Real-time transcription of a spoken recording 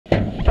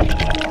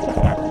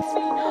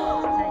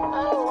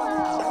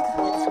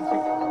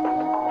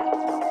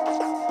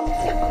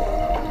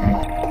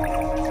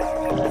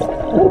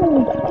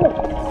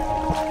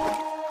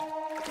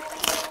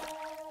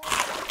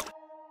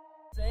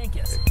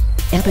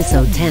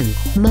Episode 10,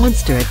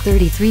 Monster at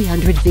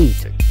 3,300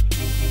 feet.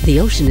 The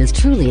ocean is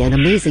truly an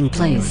amazing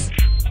place.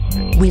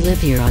 We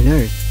live here on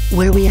Earth,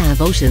 where we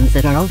have oceans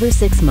that are over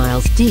 6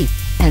 miles deep,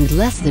 and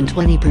less than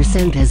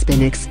 20% has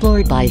been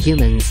explored by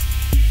humans.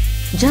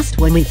 Just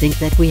when we think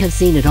that we have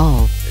seen it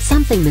all,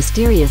 something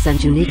mysterious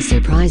and unique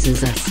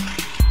surprises us.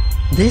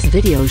 This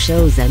video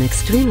shows an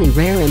extremely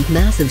rare and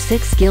massive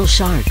 6-gill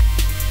shark.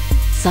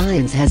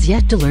 Science has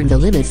yet to learn the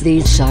limits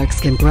these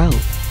sharks can grow.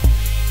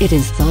 It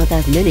is thought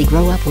that many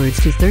grow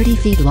upwards to 30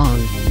 feet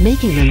long,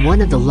 making them one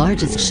of the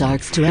largest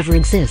sharks to ever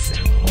exist.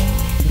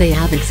 They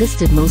have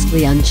existed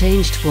mostly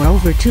unchanged for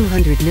over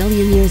 200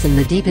 million years in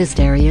the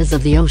deepest areas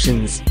of the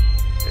oceans.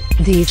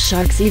 These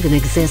sharks even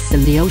exist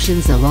in the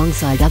oceans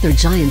alongside other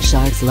giant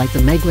sharks like the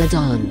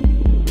megalodon.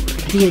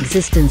 The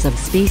existence of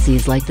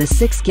species like the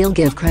 6-gill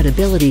give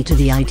credibility to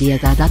the idea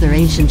that other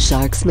ancient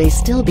sharks may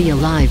still be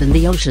alive in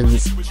the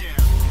oceans.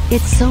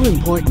 It's so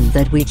important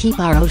that we keep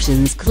our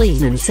oceans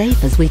clean and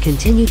safe as we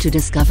continue to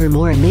discover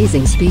more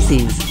amazing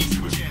species.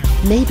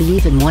 Maybe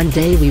even one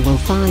day we will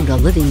find a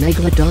living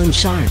megalodon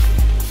shark.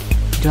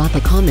 Drop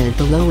a comment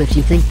below if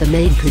you think the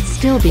Meg could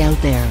still be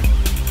out there.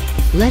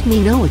 Let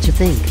me know what you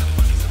think.